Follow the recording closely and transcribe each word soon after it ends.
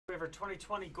of our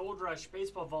 2020 Gold Rush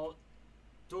Baseball Vault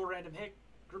dual random hit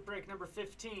group break number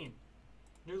 15.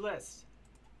 New list.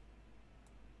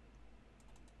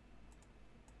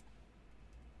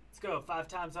 Let's go 5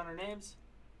 times on our names.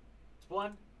 It's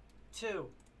 1, 2,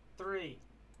 3,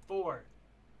 4,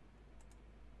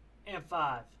 and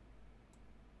 5.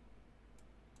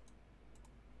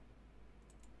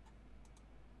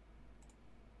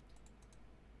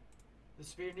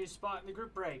 This will be your new spot in the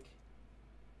group break.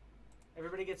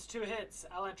 Everybody gets 2 hits.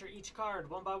 I'll enter each card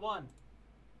one by one.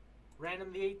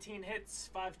 Random the 18 hits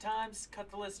 5 times,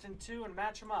 cut the list in 2 and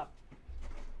match them up.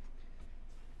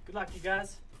 Good luck, you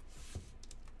guys.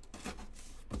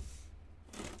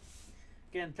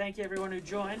 Again, thank you everyone who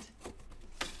joined.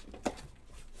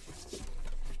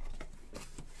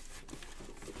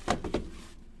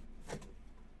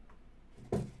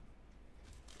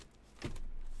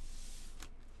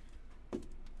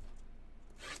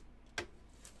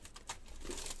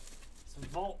 Some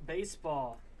Vault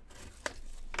Baseball.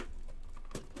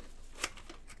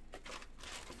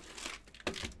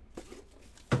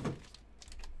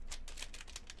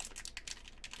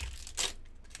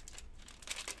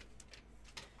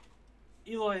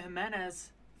 Eloy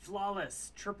Jimenez,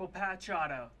 flawless, triple patch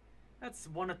auto. That's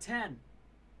 1 of 10.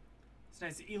 It's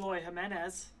nice, Eloy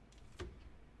Jimenez.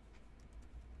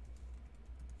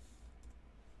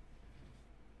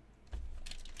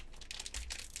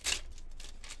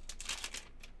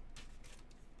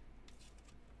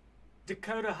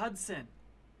 Dakota Hudson,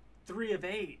 3 of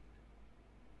 8.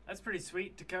 That's pretty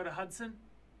sweet, Dakota Hudson.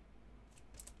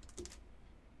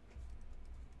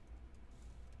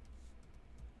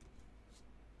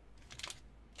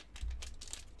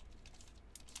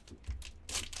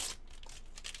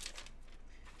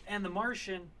 And the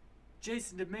Martian,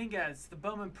 Jason Dominguez, the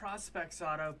Bowman Prospects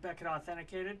auto, Beckett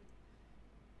authenticated.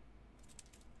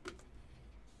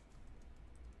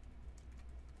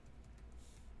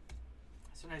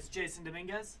 So nice, Jason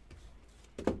Dominguez.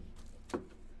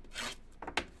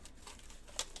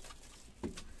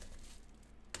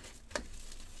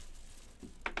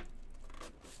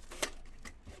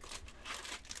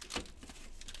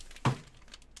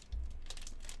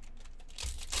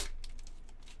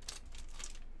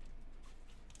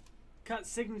 Cut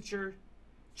signature,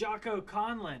 Jocko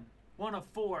Conlon, 1 of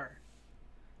 4.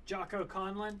 Jocko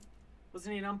Conlon,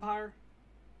 wasn't he an umpire?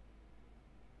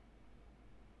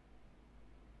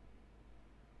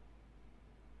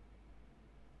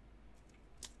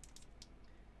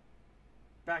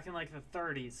 Back in like the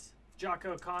 30s.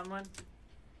 Jocko Conlon.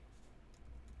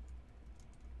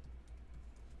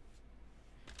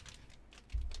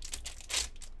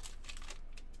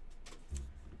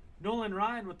 Nolan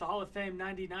Ryan with the Hall of Fame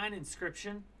 99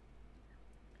 inscription.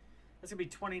 That's going to be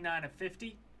 29 of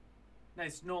 50.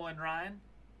 Nice Nolan Ryan.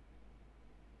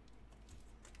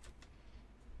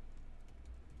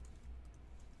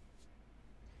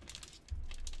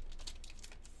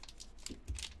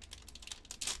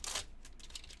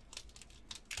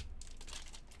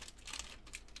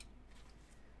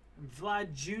 And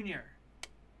Vlad Jr.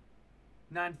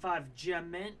 9.5 Gem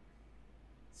Mint.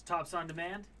 It's Tops on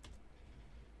Demand.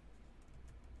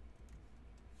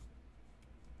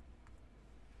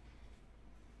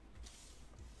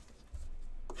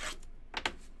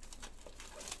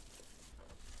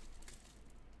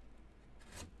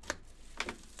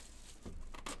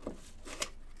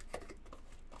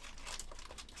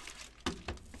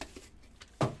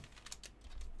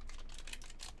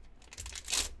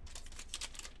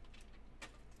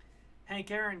 Hank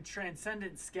Aaron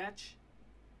Transcendent Sketch,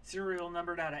 serial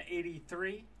numbered out of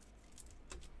 83.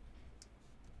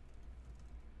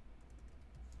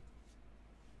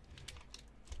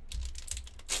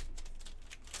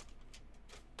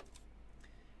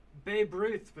 Babe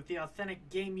Ruth with the authentic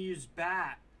game used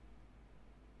bat.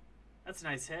 That's a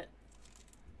nice hit.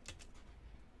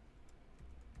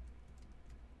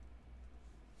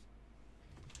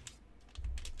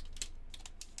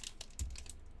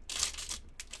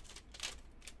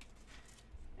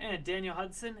 And Daniel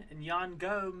Hudson and Jan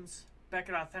Gomes,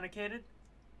 Beckett authenticated.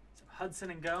 So Hudson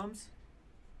and Gomes.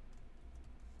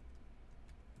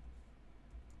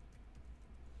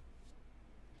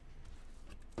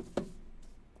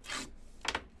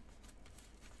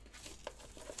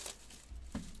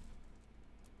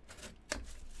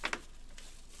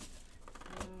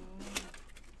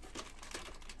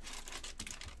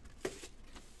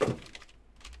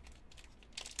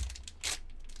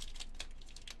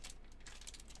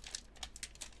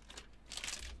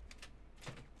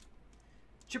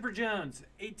 Chipper Jones,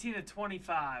 18 of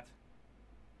 25.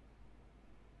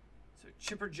 So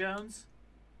Chipper Jones,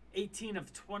 18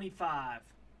 of 25.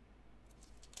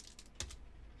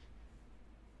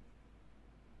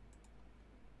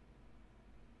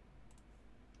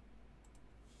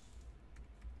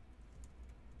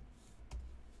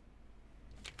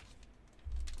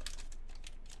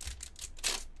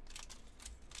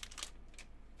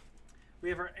 We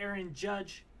have our Aaron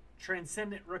Judge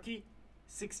Transcendent rookie,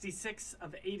 66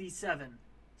 of 87.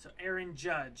 So Aaron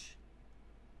Judge.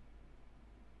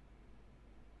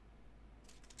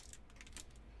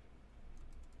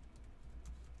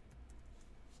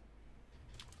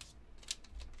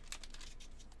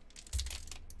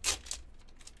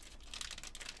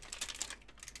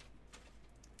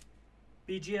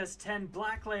 BGS 10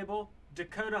 Black Label,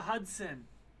 Dakota Hudson.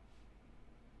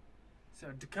 So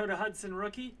Dakota Hudson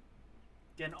rookie.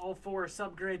 Again, all four are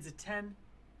subgrades of 10.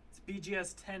 It's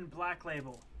BGS 10 Black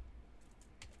Label.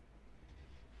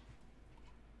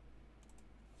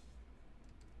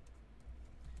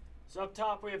 So up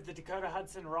top we have the Dakota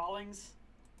Hudson Rawlings.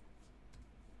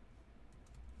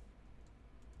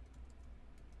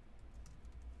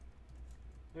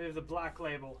 We have the Black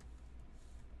Label.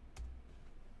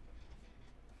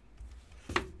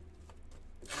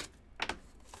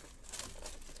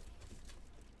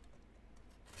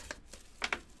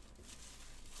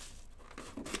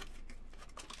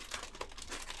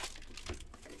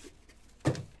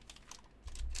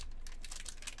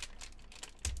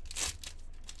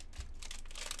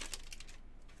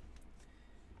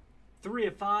 Three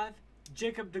of 5,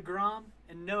 Jacob deGrom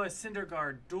and Noah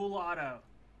Syndergaard, dual auto.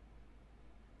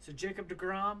 So Jacob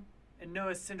deGrom and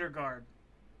Noah Syndergaard.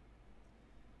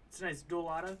 It's a nice dual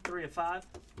auto, 3 of 5.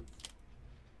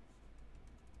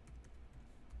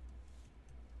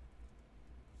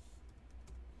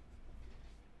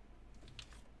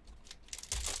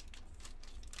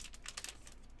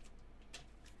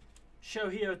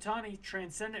 Shohei Ohtani,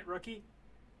 Transcendent rookie,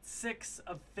 6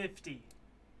 of 50.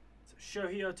 So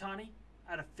Shohei Ohtani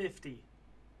out of 50.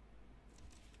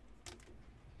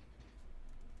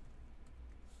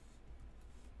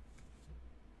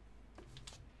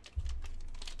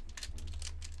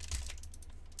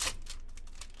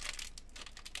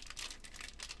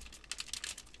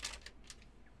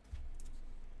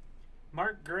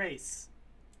 Mark Grace,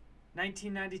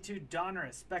 1992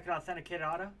 Donruss, Beckett Authenticated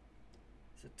Auto.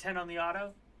 So 10 on the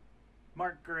auto.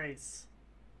 Mark Grace.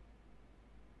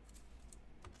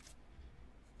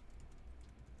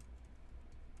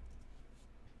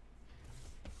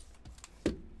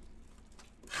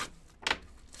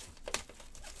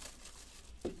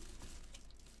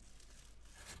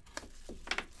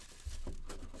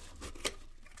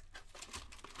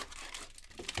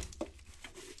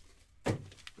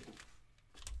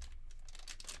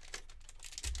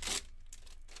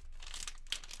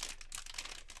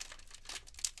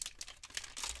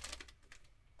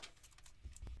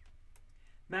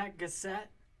 Matt Gassett,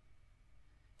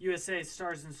 USA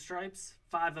Stars and Stripes,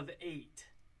 5 of 8.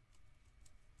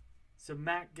 So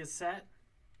Matt Gassett.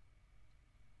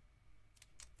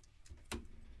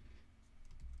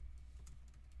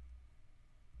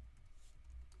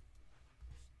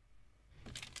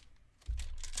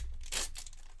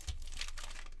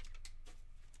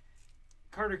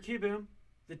 Carter Kieboom,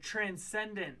 the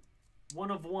Transcendent,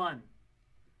 1 of 1.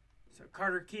 So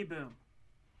Carter Kieboom,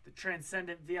 the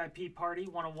Transcendent VIP Party,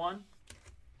 1 of 1.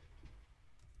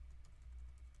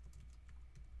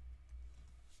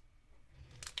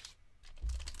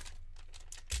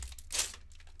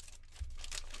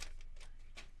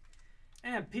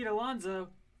 And Pete Alonso,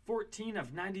 14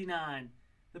 of 99.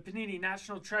 The Panini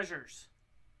National Treasures.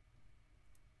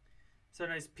 So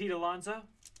nice Pete Alonso.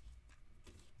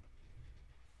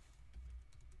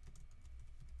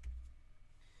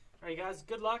 All right, guys,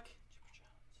 good luck.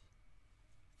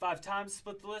 5 times,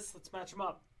 split the list. Let's match them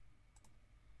up.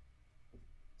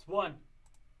 It's 1,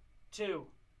 2,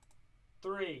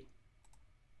 3,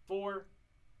 4,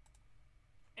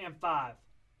 and 5.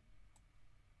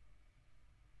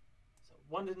 So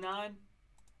 1 to 9.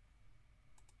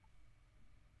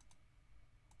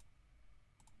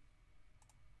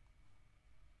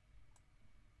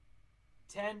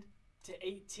 10 to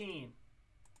 18.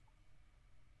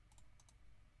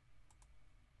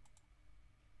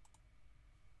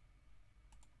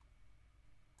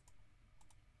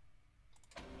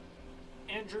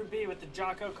 Andrew B. with the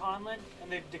Jocko Conlon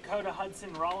and the Dakota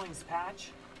Hudson Rawlings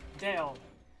patch. Dale,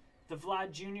 the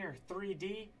Vlad Jr.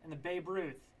 3D and the Babe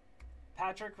Ruth.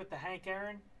 Patrick with the Hank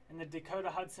Aaron and the Dakota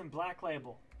Hudson Black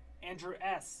Label. Andrew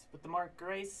S. with the Mark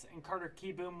Grace and Carter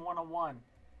Kieboom 101.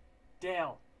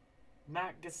 Dale,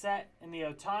 Matt Gassett and the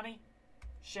Ohtani.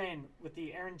 Shane with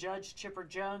the Aaron Judge, Chipper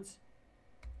Jones,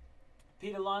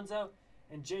 Pete Alonso,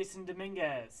 and Jason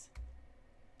Dominguez.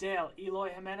 Dale, Eloy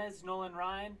Jimenez, Nolan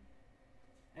Ryan,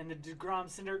 and the deGrom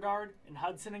Syndergaard, and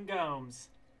Hudson and Gomes.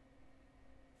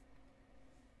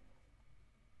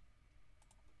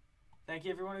 Thank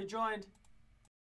you everyone who joined.